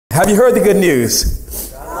Have you heard the good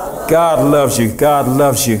news? God loves you. God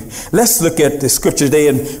loves you. Let's look at the scripture today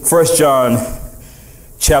in 1 John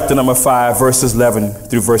chapter number 5, verses 11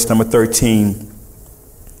 through verse number 13.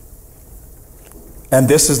 And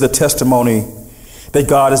this is the testimony that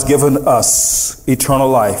God has given us, eternal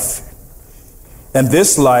life. And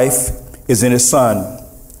this life is in his Son.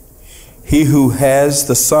 He who has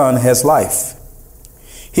the Son has life.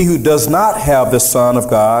 He who does not have the Son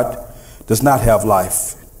of God does not have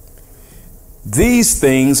life. These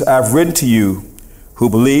things I've written to you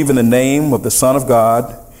who believe in the name of the Son of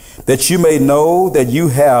God, that you may know that you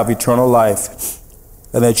have eternal life,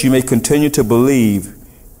 and that you may continue to believe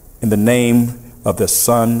in the name of the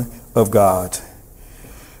Son of God.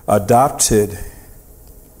 Adopted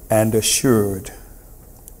and assured.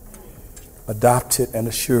 Adopted and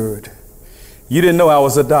assured. You didn't know I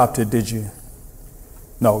was adopted, did you?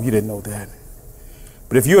 No, you didn't know that.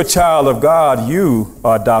 But if you're a child of God, you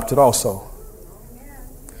are adopted also.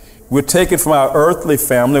 We're taken from our earthly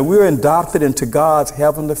family. We're adopted into God's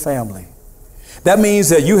heavenly family. That means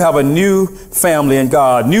that you have a new family in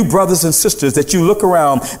God, new brothers and sisters that you look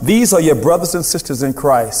around. These are your brothers and sisters in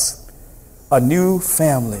Christ. A new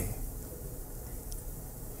family.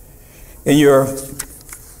 In your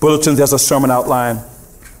bulletins, there's a sermon outline.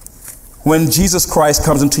 When Jesus Christ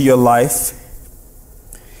comes into your life,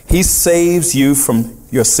 he saves you from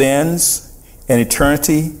your sins and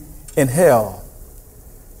eternity in hell.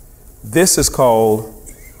 This is called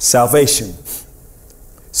salvation.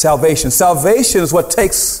 Salvation. Salvation is what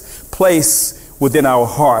takes place within our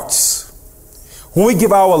hearts. When we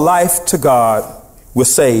give our life to God, we're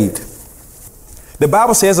saved. The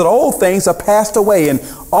Bible says that old things are passed away and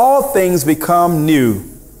all things become new.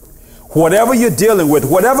 Whatever you're dealing with,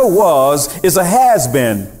 whatever was, is a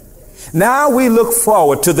has-been. Now we look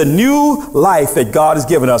forward to the new life that God has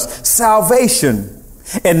given us. Salvation.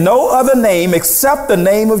 And no other name except the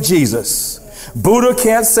name of Jesus. Buddha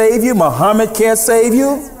can't save you. Muhammad can't save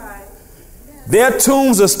you. Their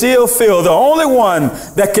tombs are still filled. The only one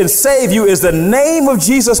that can save you is the name of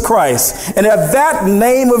Jesus Christ. And at that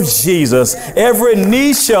name of Jesus, every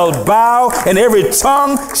knee shall bow and every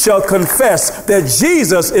tongue shall confess that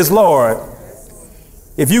Jesus is Lord.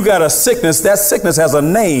 If you got a sickness, that sickness has a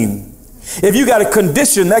name. If you got a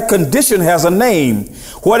condition, that condition has a name.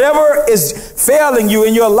 Whatever is failing you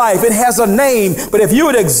in your life, it has a name. But if you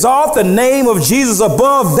would exalt the name of Jesus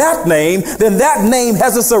above that name, then that name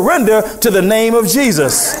has to surrender to the name of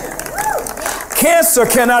Jesus. Cancer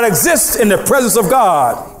cannot exist in the presence of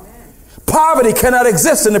God. Poverty cannot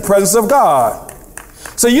exist in the presence of God.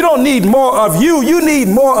 So you don't need more of you. You need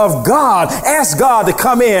more of God. Ask God to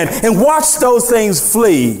come in and watch those things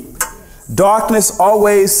flee. Darkness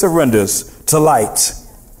always surrenders to light.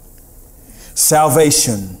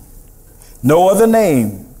 Salvation. No other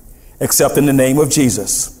name except in the name of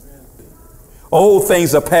Jesus. Old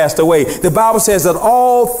things are passed away. The Bible says that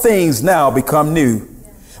all things now become new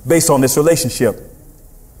based on this relationship.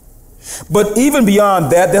 But even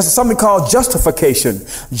beyond that, there's something called justification.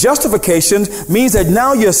 Justification means that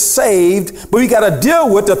now you're saved, but we got to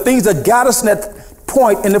deal with the things that got us in that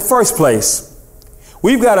point in the first place.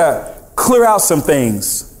 We've got to clear out some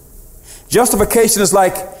things. Justification is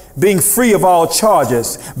like being free of all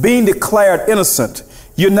charges, being declared innocent.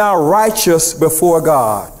 You're now righteous before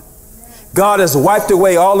God. God has wiped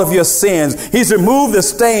away all of your sins. He's removed the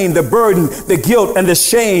stain, the burden, the guilt, and the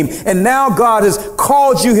shame. And now God has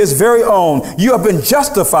called you his very own. You have been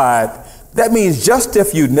justified. That means just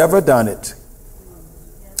if you've never done it.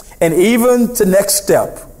 And even the next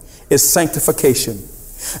step is sanctification.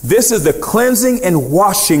 This is the cleansing and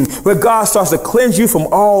washing where God starts to cleanse you from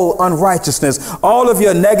all unrighteousness, all of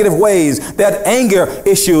your negative ways, that anger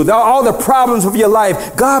issue, all the problems of your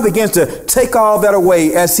life. God begins to take all that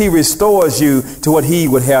away as he restores you to what he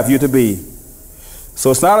would have you to be.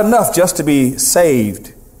 So it's not enough just to be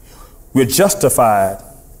saved. We're justified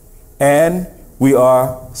and we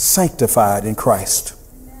are sanctified in Christ.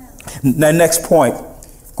 Now, next point,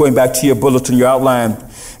 going back to your bulletin, your outline,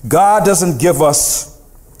 God doesn't give us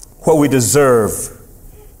what we deserve,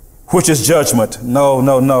 which is judgment.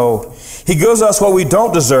 No. He gives us what we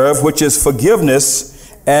don't deserve, which is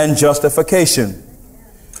forgiveness and justification.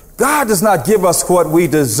 God does not give us what we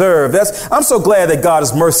deserve. I'm so glad that God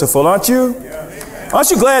is merciful, aren't you?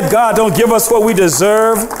 Aren't you glad God don't give us what we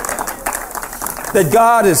deserve? That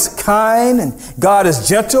God is kind and God is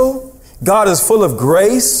gentle. God is full of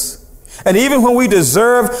grace. And even when we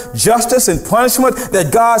deserve justice and punishment,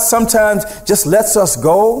 that God sometimes just lets us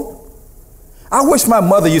go. I wish my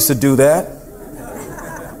mother used to do that.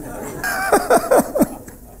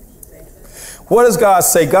 What does God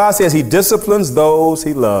say? God says he disciplines those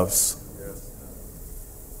he loves.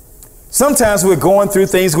 Sometimes we're going through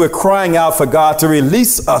things, we're crying out for God to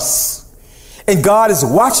release us. And God is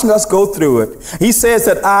watching us go through it. He says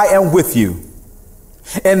that I am with you.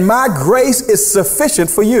 And my grace is sufficient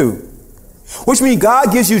for you. Which means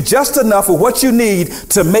God gives you just enough of what you need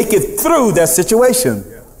to make it through that situation.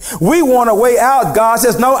 We want a way out. God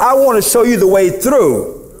says, no, I want to show you the way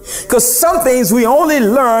through. Because some things we only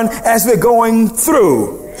learn as we're going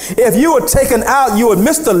through. If you were taken out, you would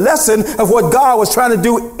miss the lesson of what God was trying to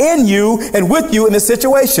do in you and with you in this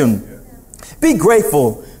situation. Be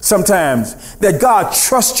grateful sometimes that God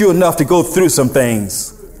trusts you enough to go through some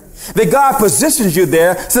things. That God positions you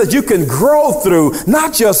there so that you can grow through,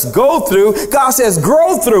 not just go through. God says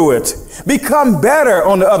grow through it. Become better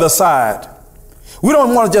on the other side. We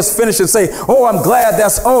don't want to just finish and say, oh, I'm glad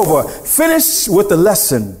that's over. Finish with the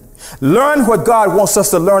lesson. Learn what God wants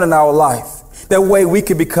us to learn in our life. That way we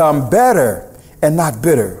can become better and not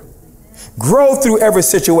bitter. Grow through every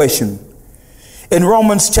situation. In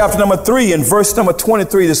Romans chapter number 3 and verse number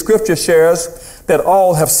 23, the scripture shares that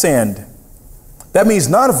all have sinned. That means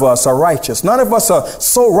none of us are righteous. None of us are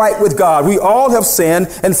so right with God. We all have sinned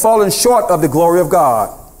and fallen short of the glory of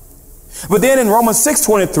God. But then in Romans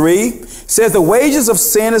 6:23 says the wages of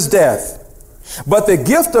sin is death, but the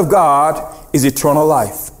gift of God is eternal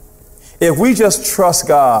life. If we just trust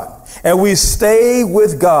God and we stay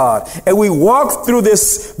with God and we walk through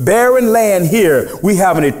this barren land here, we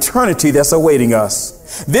have an eternity that's awaiting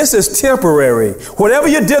us. This is temporary. Whatever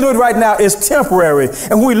you're dealing with right now is temporary.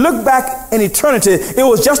 And when we look back in eternity, it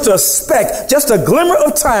was just a speck, just a glimmer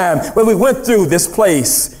of time when we went through this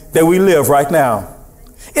place that we live right now.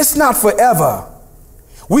 It's not forever.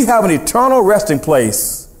 We have an eternal resting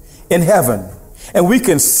place in heaven. And we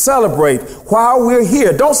can celebrate while we're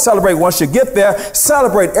here. Don't celebrate once you get there.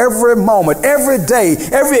 Celebrate every moment, every day,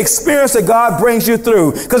 every experience that God brings you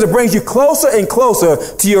through, because it brings you closer and closer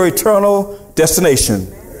to your eternal destination.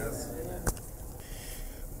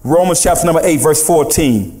 Romans chapter number 8, verse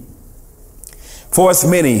 14. For as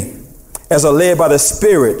many as are led by the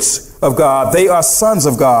Spirit of God, they are sons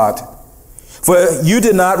of God. For you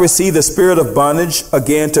did not receive the spirit of bondage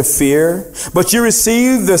again to fear, but you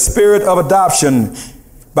received the spirit of adoption,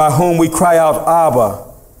 by whom we cry out,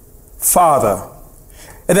 Abba, Father.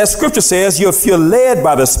 And that scripture says if you're led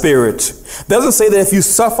by the Spirit. Doesn't say that if you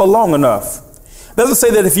suffer long enough. Doesn't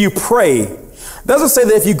say that if you pray. Doesn't say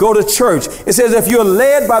that if you go to church. It says if you're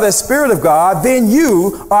led by the Spirit of God, then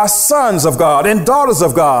you are sons of God and daughters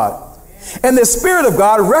of God. And the Spirit of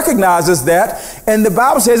God recognizes that, and the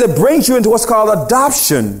Bible says it brings you into what's called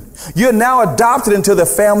adoption. You're now adopted into the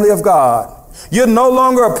family of God. You're no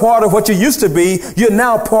longer a part of what you used to be. You're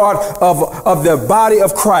now part of the body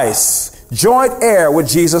of Christ, joint heir with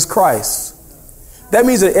Jesus Christ. That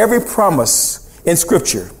means that every promise in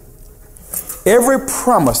Scripture, every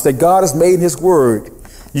promise that God has made in His Word,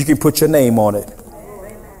 you can put your name on it.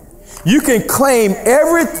 You can claim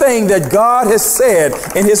everything that God has said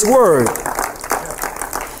in His Word.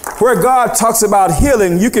 Where God talks about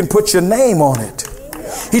healing, you can put your name on it.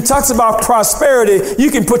 He talks about prosperity, you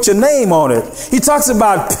can put your name on it. He talks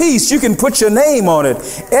about peace, you can put your name on it.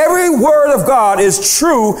 Every word of God is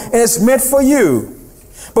true and it's meant for you.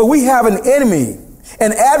 But we have an enemy,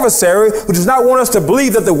 an adversary who does not want us to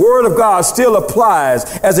believe that the Word of God still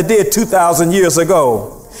applies as it did 2,000 years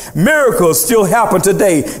ago. Miracles still happen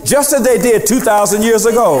today, just as they did 2,000 years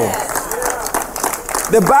ago.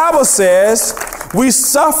 The Bible says we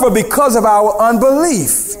suffer because of our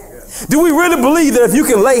unbelief. Do we really believe that if you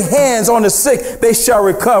can lay hands on the sick, they shall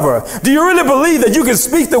recover? Do you really believe that you can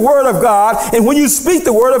speak the Word of God, and when you speak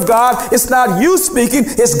the Word of God, it's not you speaking,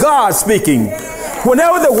 it's God speaking?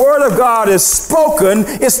 Whenever the Word of God is spoken,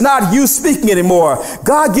 it's not you speaking anymore.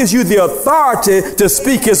 God gives you the authority to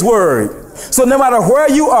speak His Word. So no matter where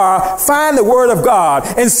you are, find the Word of God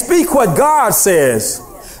and speak what God says,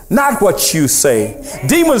 not what you say.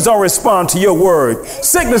 Demons don't respond to your word.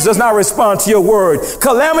 Sickness does not respond to your word.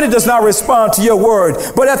 Calamity does not respond to your word.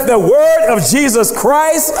 But at the word of Jesus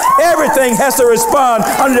Christ, everything has to respond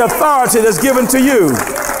under the authority that's given to you.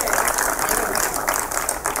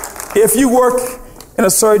 If you work in a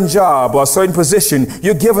certain job or a certain position,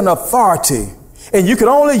 you're given authority, and you can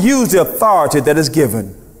only use the authority that is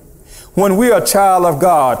given. When we are a child of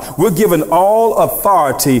God, we're given all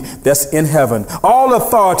authority that's in heaven. All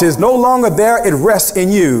authority is no longer there. It rests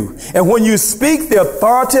in you. And when you speak the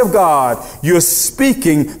authority of God, you're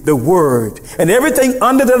speaking the word. And everything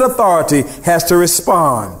under that authority has to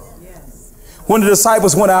respond. Yes. When the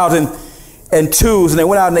disciples went out in twos and they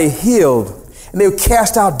went out and they healed, and they would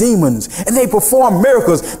cast out demons, and they performed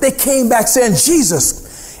miracles. They came back saying,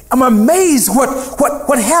 Jesus, I'm amazed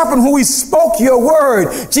what happened when we spoke your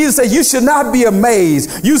word. Jesus said, you should not be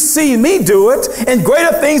amazed. You see me do it, and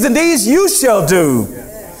greater things than these you shall do.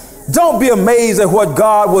 Don't be amazed at what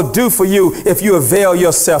God will do for you if you avail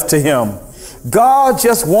yourself to him. God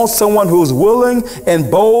just wants someone who's willing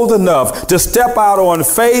and bold enough to step out on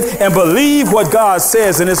faith and believe what God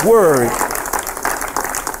says in his word.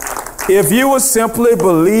 If you would simply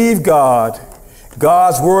believe God,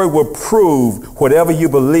 God's word will prove whatever you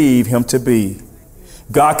believe him to be.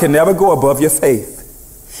 God can never go above your faith.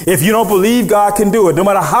 If you don't believe God can do it, no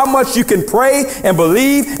matter how much you can pray and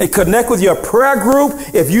believe and connect with your prayer group,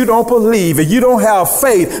 if you don't believe, if you don't have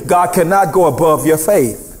faith, God cannot go above your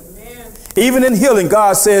faith. Amen. Even in healing,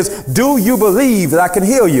 God says, do you believe that I can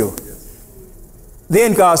heal you?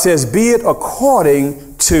 Then God says, be it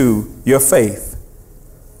according to your faith.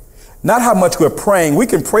 Not how much we're praying. We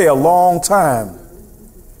can pray a long time.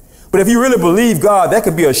 But if you really believe God, that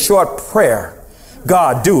could be a short prayer.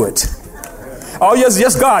 God, do it. Oh,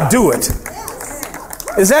 yes, God, do it.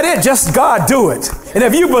 Is that it? Just God, do it. And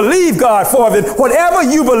if you believe God for it, whatever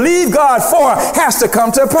you believe God for has to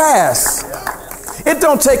come to pass. It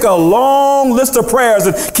don't take a long list of prayers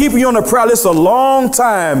and keep you on the prayer list a long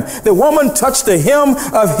time. The woman touched the hem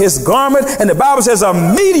of his garment, and the Bible says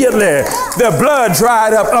immediately the blood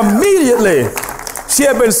dried up. Immediately. She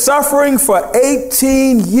had been suffering for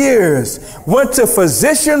 18 years. Went to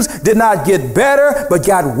physicians, did not get better, but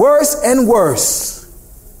got worse and worse.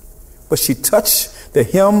 But she touched the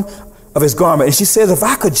hem of his garment. And she says, if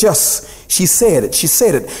I could just, she said it,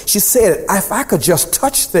 if I could just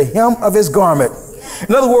touch the hem of his garment.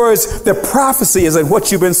 In other words, the prophecy is in what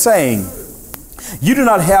you've been saying. You do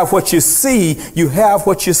not have what you see, you have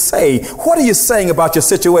what you say. What are you saying about your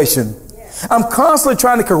situation? I'm constantly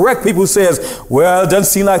trying to correct people who says, well, it doesn't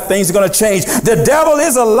seem like things are going to change. The devil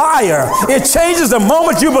is a liar. It changes the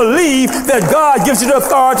moment you believe that God gives you the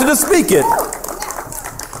authority to speak it.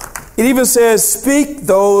 It even says, speak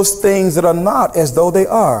those things that are not as though they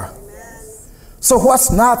are. So what's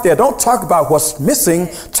not there? Don't talk about what's missing.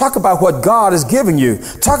 Talk about what God is giving you.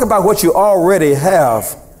 Talk about what you already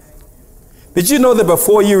have. Did you know that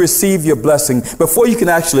before you receive your blessing, before you can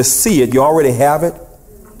actually see it, you already have it?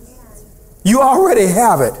 You already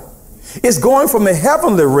have it. It's going from the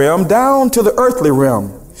heavenly realm down to the earthly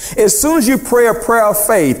realm. As soon as you pray a prayer of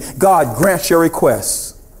faith, God grants your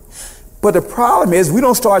requests. But the problem is we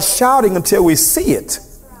don't start shouting until we see it.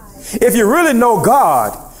 If you really know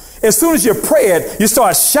God, as soon as you pray it, you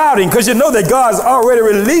start shouting because you know that God's already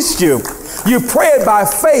released you. You pray it by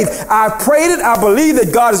faith. I prayed it. I believe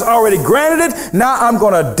that God has already granted it. Now I'm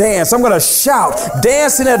going to dance. I'm going to shout,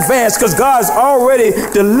 dance in advance because God has already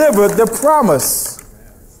delivered the promise.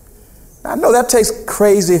 I know that takes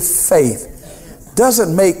crazy faith.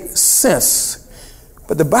 Doesn't make sense.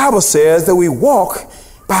 But the Bible says that we walk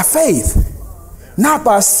by faith, not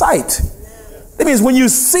by sight. That means when you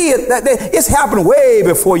see it, it's happened way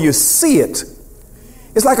before you see it.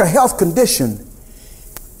 It's like a health condition.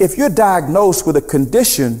 If you're diagnosed with a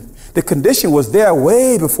condition, the condition was there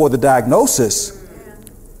way before the diagnosis.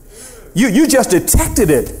 You just detected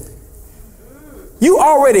it. You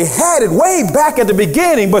already had it way back at the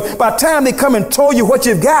beginning, but by the time they come and told you what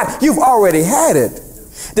you've got, you've already had it.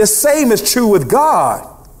 The same is true with God.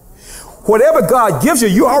 Whatever God gives you,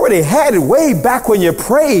 you already had it way back when you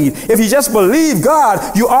prayed. If you just believe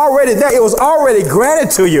God, you already there. It was already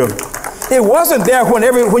granted to you. It wasn't there when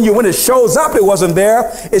it shows up, it wasn't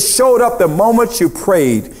there. It showed up the moment you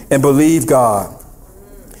prayed and believed God.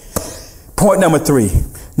 Point number three.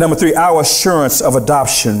 Number three, our assurance of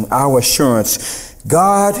adoption. Our assurance.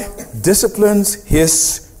 God disciplines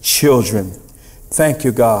his children. Thank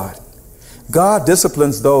you, God. God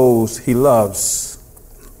disciplines those he loves.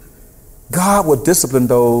 God will discipline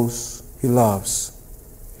those he loves.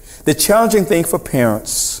 The challenging thing for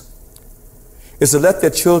parents is to let their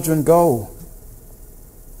children go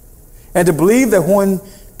and to believe that when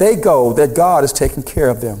they go, that God is taking care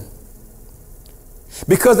of them.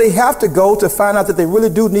 Because they have to go to find out that they really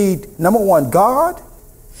do need, number one, God,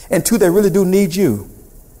 and two, they really do need you.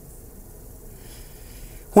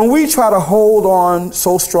 When we try to hold on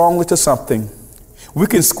so strongly to something, we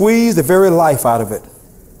can squeeze the very life out of it.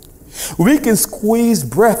 We can squeeze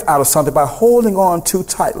breath out of something by holding on too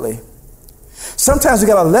tightly. Sometimes we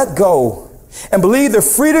got to let go and believe the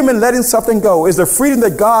freedom in letting something go is the freedom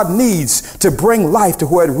that God needs to bring life to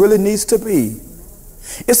where it really needs to be.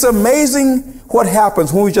 It's amazing what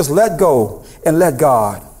happens when we just let go and let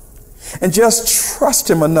God and just trust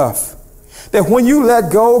him enough that when you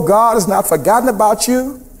let go, God has not forgotten about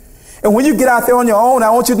you And when you get out there on your own, I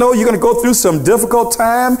want you to know you're going to go through some difficult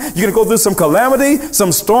time. You're going to go through some calamity.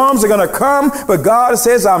 Some storms are going to come. But God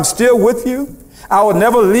says, I'm still with you. I will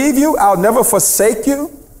never leave you. I'll never forsake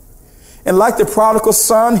you. And like the prodigal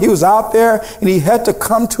son, he was out there and he had to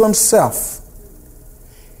come to himself.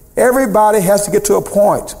 Everybody has to get to a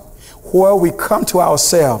point where we come to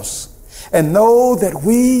ourselves and know that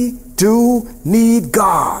we do need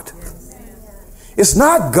God. It's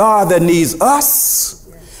not God that needs us.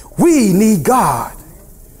 We need God.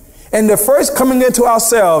 And the first coming into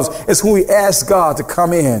ourselves is when we ask God to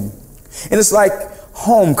come in. And it's like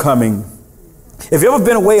homecoming. If you've ever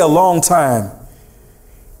been away a long time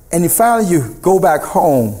and you go back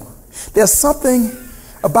home, there's something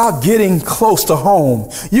about getting close to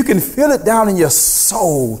home. You can feel it down in your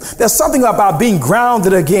soul. There's something about being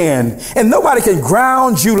grounded again. And nobody can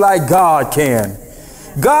ground you like God can.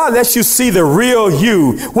 God lets you see the real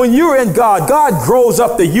you. When you're in God, God grows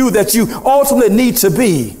up the you that you ultimately need to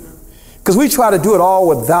be. Because we try to do it all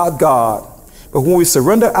without God. But when we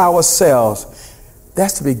surrender ourselves,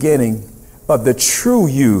 that's the beginning of the true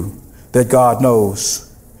you that God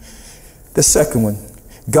knows. The second one,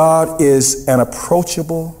 God is an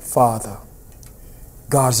approachable Father.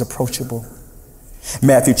 God is approachable.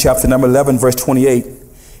 Matthew chapter number 11, verse 28,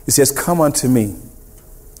 it says, come unto me,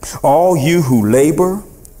 all you who labor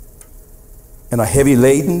and are heavy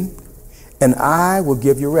laden, and I will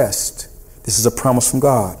give you rest. This is a promise from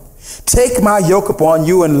God. Take my yoke upon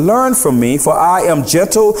you and learn from me, for I am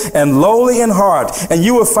gentle and lowly in heart, and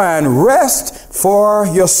you will find rest for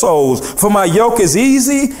your souls. For my yoke is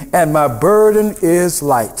easy and my burden is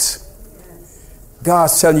light.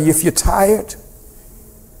 God's telling you, if you're tired,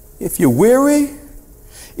 if you're weary,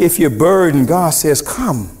 if you're burdened, God says,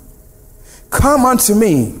 come unto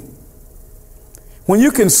me. When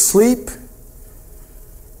you can sleep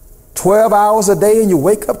 12 hours a day and you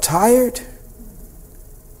wake up tired,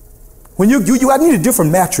 when I need a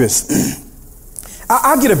different mattress.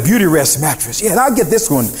 I'll get a Beauty Rest mattress. Yeah, and I'll get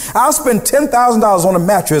this one. I'll spend $10,000 on a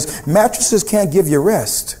mattress. Mattresses can't give you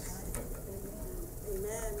rest.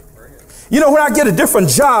 You know, when I get a different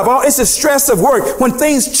job, it's the stress of work. When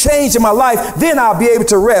things change in my life, then I'll be able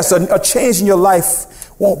to rest. A change in your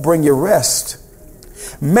life won't bring you rest.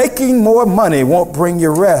 Making more money won't bring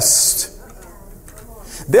you rest.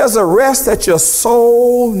 There's a rest that your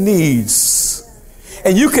soul needs.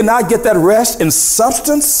 And you cannot get that rest in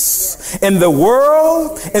substance, in the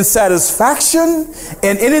world, in satisfaction,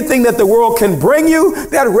 in anything that the world can bring you.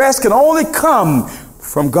 That rest can only come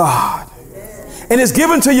from God. And it's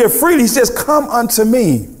given to you freely. He says, come unto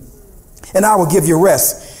me, and I will give you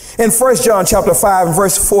rest. In 1 John chapter 5 and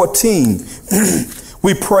verse 14,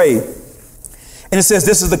 we pray. And it says,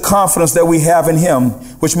 this is the confidence that we have in him,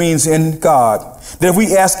 which means in God, that if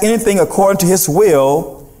we ask anything according to his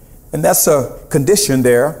will, and that's a condition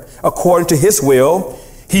there, according to his will,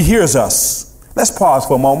 he hears us. Let's pause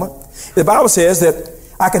for a moment. The Bible says that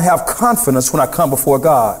I can have confidence when I come before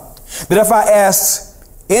God. That if I ask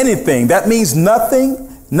anything, that means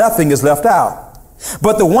nothing is left out.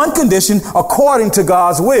 But the one condition, according to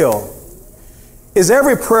God's will, is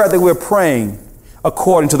every prayer that we're praying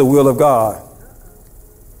according to the will of God.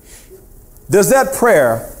 Does that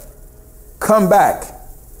prayer come back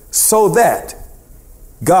so that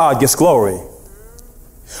God gets glory?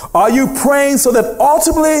 Are you praying so that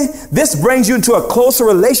ultimately this brings you into a closer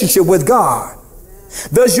relationship with God?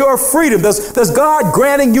 Does your freedom, does God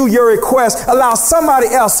granting you your request allow somebody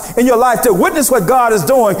else in your life to witness what God is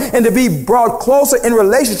doing and to be brought closer in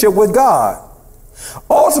relationship with God?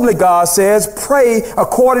 Ultimately, God says, pray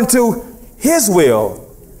according to his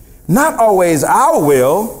will, not always our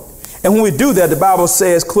will. And when we do that, the Bible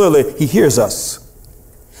says clearly he hears us.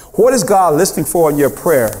 What is God listening for in your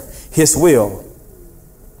prayer? His will.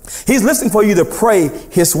 He's listening for you to pray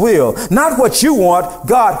his will. Not what you want.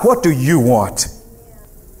 God, what do you want?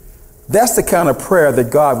 That's the kind of prayer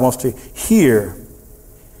that God wants to hear.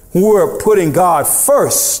 We're putting God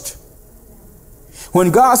first.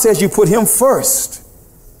 When God says you put him first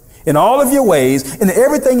in all of your ways, and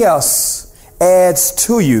everything else adds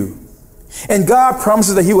to you. And God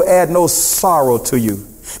promises that he will add no sorrow to you.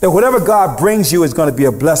 That whatever God brings you is going to be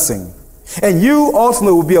a blessing. And you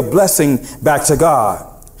ultimately will be a blessing back to God.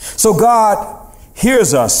 So God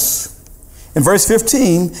hears us. In verse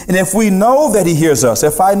 15, and if we know that he hears us,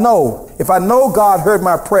 if I know God heard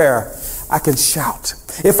my prayer, I can shout.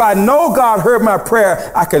 If I know God heard my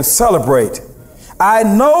prayer, I can celebrate. I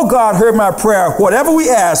know God heard my prayer. Whatever we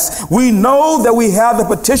ask, we know that we have the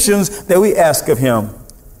petitions that we ask of him.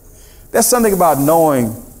 There's something about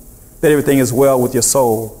knowing that everything is well with your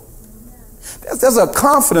soul. There's a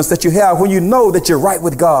confidence that you have when you know that you're right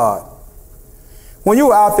with God. when you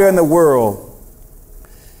were out there in the world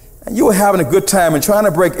and you were having a good time and trying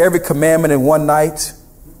to break every commandment in one night,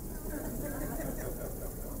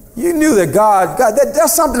 you knew that God,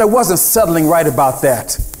 there's something that wasn't settling right about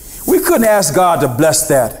that. We couldn't ask God to bless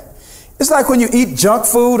that. It's like when you eat junk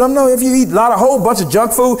food. I don't know if you eat a whole bunch of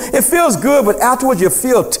junk food, it feels good, but afterwards you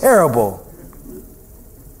feel terrible.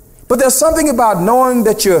 But there's something about knowing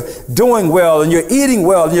that you're doing well and you're eating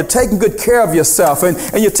well and you're taking good care of yourself and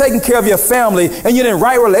you're taking care of your family and you're in a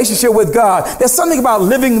right relationship with God. There's something about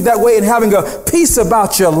living that way and having a peace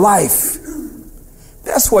about your life.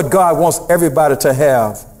 That's what God wants everybody to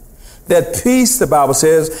have. That peace, the Bible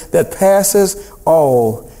says, that passes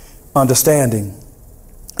all understanding.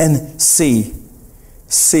 And see,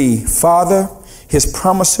 Father, his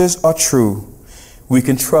promises are true. We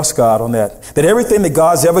can trust God on that. That everything that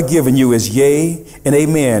God's ever given you is yea and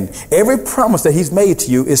amen. Every promise that he's made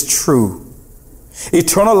to you is true.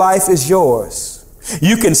 Eternal life is yours.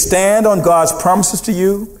 You can stand on God's promises to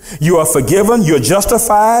you. You are forgiven. You're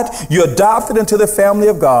justified. You're adopted into the family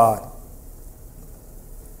of God.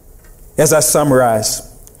 As I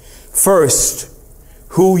summarize, first,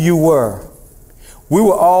 who you were. We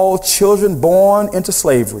were all children born into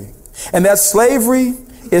slavery. And that slavery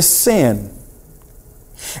is sin.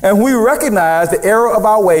 And we recognize the error of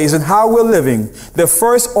our ways and how we're living. The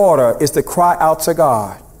first order is to cry out to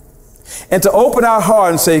God and to open our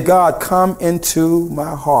heart and say, God, come into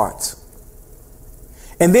my heart.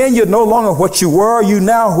 And then you're no longer what you were. You're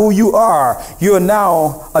now who you are. You are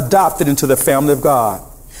now adopted into the family of God.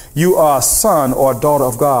 You are a son or a daughter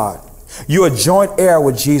of God. You are joint heir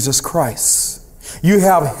with Jesus Christ. You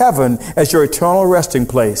have heaven as your eternal resting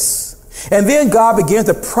place. And then God begins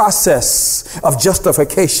the process of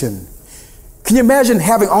justification. Can you imagine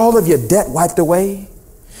having all of your debt wiped away?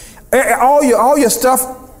 All your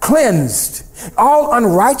stuff cleansed. All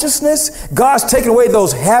unrighteousness, God's taken away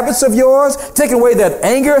those habits of yours, taken away that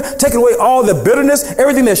anger, taken away all the bitterness,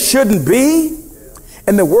 everything that shouldn't be.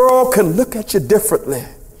 And the world can look at you differently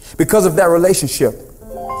because of that relationship.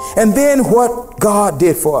 And then what God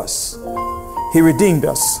did for us, he redeemed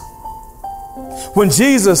us. When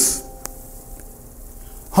Jesus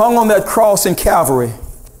hung on that cross in Calvary,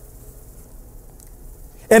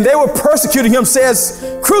 and they were persecuting him,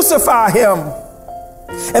 says, crucify him.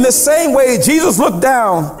 In the same way, Jesus looked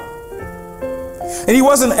down, and he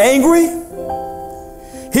wasn't angry.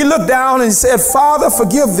 He looked down and he said, Father,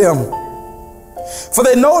 forgive them, for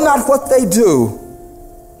they know not what they do.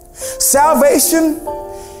 Salvation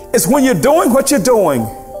is when you're doing what you're doing,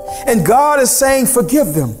 and God is saying,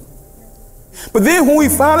 forgive them. But then when we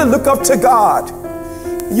finally look up to God,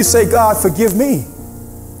 you say, God, forgive me.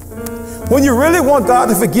 When you really want God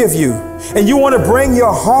to forgive you and you want to bring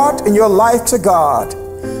your heart and your life to God,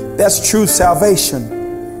 that's true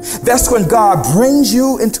salvation. That's when God brings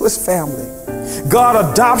you into his family.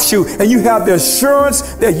 God adopts you and you have the assurance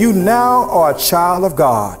that you now are a child of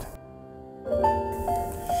God.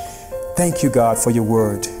 Thank you, God, for your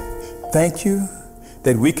word. Thank you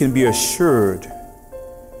that we can be assured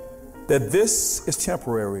that this is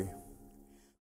temporary.